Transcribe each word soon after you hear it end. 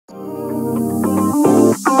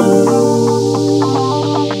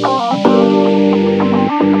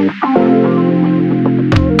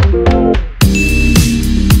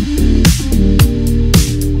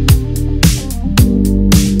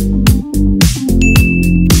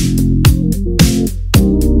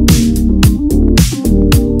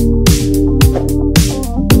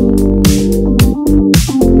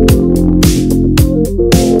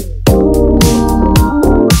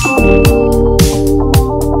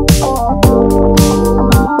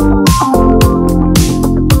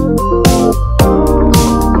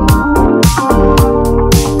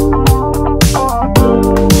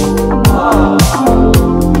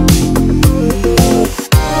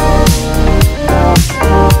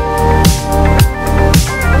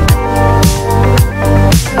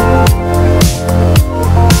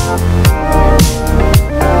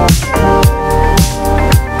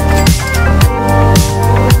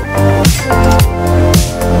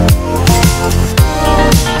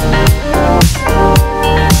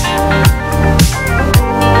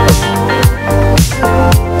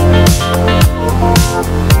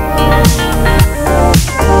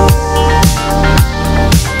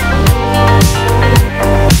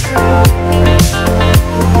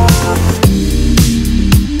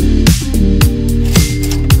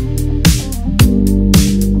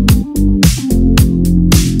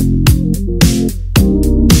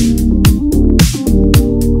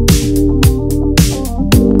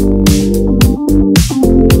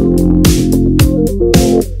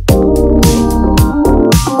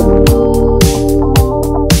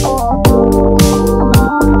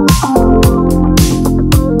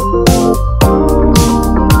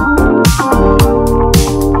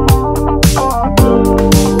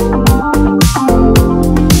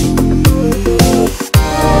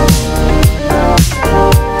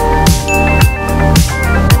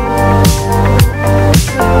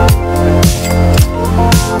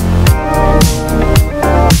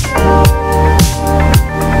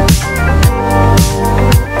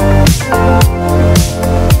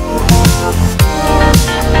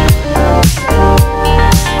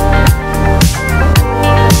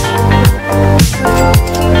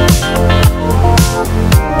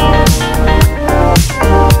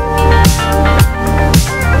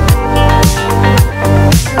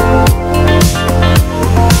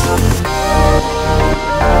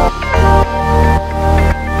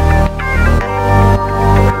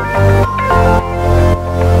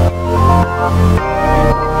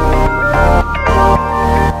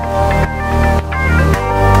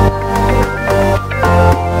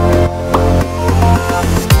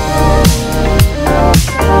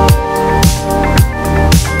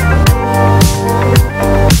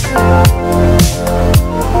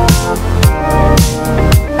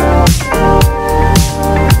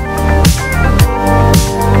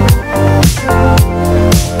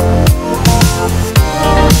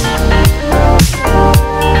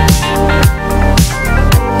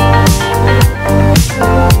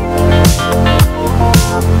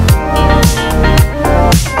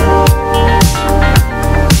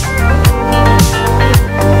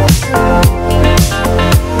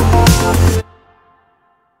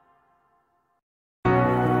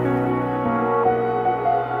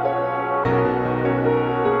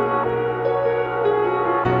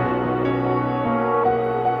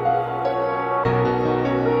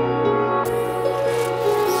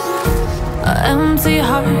empty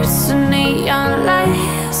hearts and neon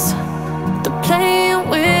lights. They're playing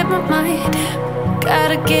with my mind.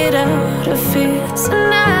 Gotta get out of here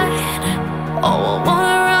tonight. Oh, I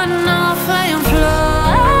wanna run off and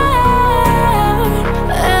fly.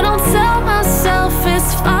 And I'll tell myself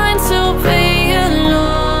it's fine to be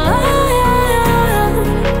alone,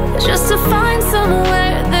 just to find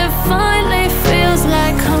somewhere that finally feels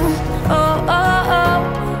like home. Oh, oh, oh.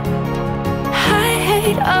 I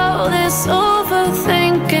hate all this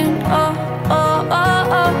overthinking. Oh, oh,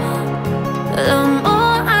 oh, oh. The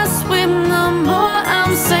more I swim, the more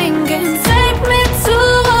I'm sinking. Take me to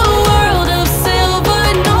a world of silver.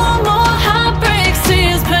 No more heartbreaks,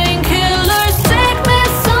 tears, painkillers. Take me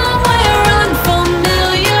somewhere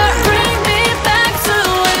unfamiliar. Bring me back to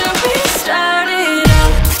where we started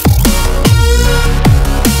out.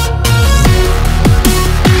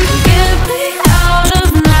 Get me out of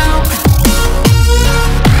now,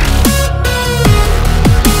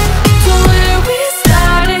 to where we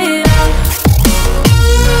started out.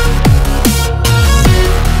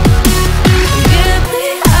 Get me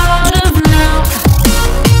out of now,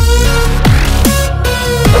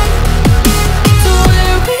 to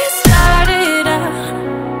where we started out.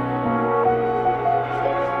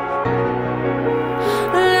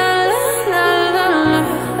 La la la la la,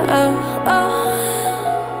 oh, oh.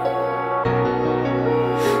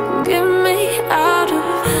 Get me out of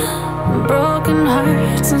broken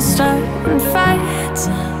hearts and starting fights,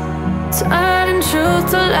 turning truth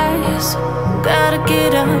to lies. Gotta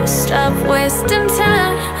get up, stop wasting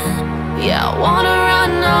time. Yeah, I wanna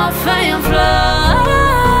run off and fly.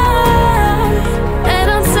 And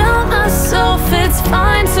I'll tell myself it's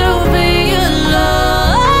fine to be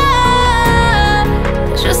alone,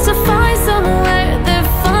 just to find somewhere that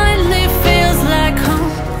finally feels like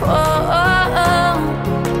home. Oh, oh, oh.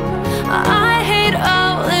 I hate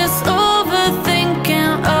all this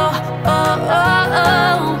overthinking. Oh, oh, oh,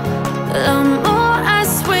 oh. The more I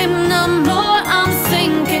swim, the more I'm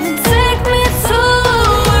sinking. Take me to a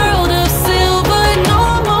world of silver. No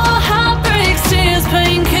more heartbreaks, tears,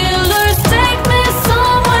 painkillers. Take me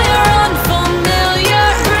somewhere unfamiliar.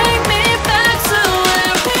 Bring me back to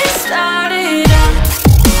where we started out.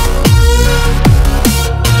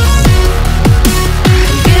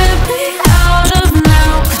 Get me out of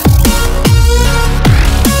now,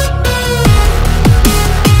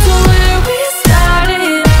 to where we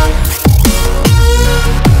started out.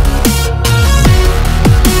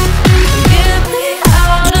 Get me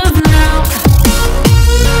out of now,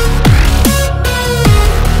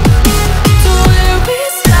 to where we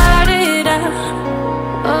started out.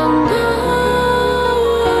 Oh no,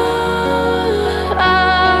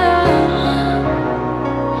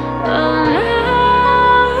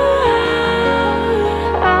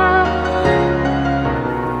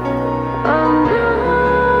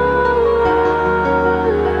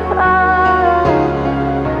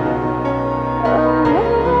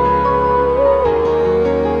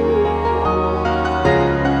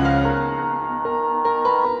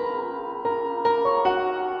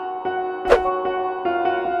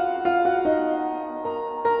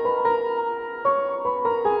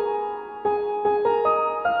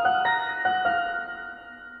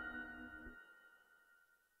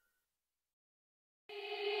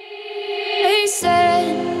 they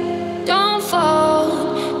said, don't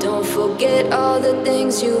fall. Don't forget all the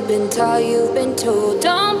things you've been taught, you've been told.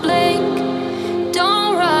 Don't blink,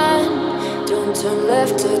 don't run. Don't turn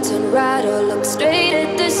left or turn right or look straight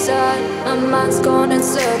at the sun. My mind's going in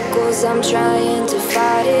circles, I'm trying to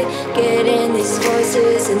fight it. Getting these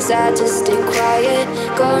voices inside to stay quiet.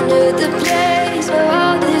 Going to the place where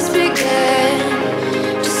all this began.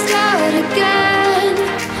 Just start again.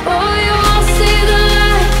 Oh, you won't see the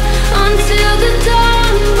light until the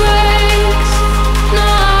dawn breaks. No,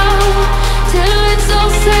 till it's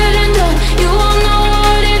all said and done, you won't know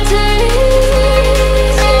what it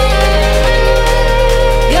takes.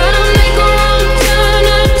 Gotta make a wrong turn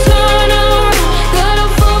and turn around. Gotta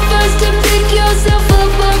fall fast to pick yourself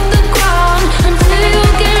up off the ground. Until you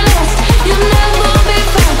get lost, you'll never be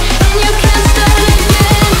found. And you can't start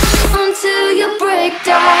again until you break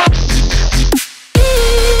down.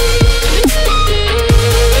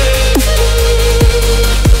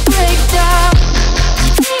 Break down.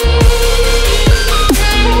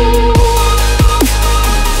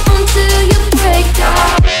 Until you break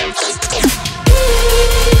down.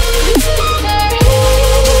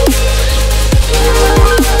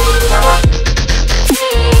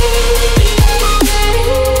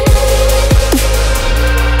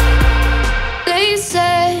 They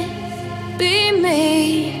say, be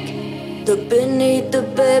meek. Look beneath the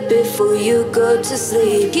bed before you go to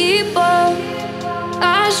sleep. Keep on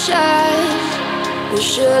I shine. You'll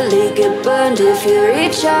surely get burned if you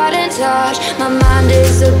reach out and touch. My mind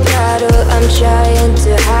is a battle I'm trying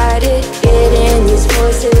to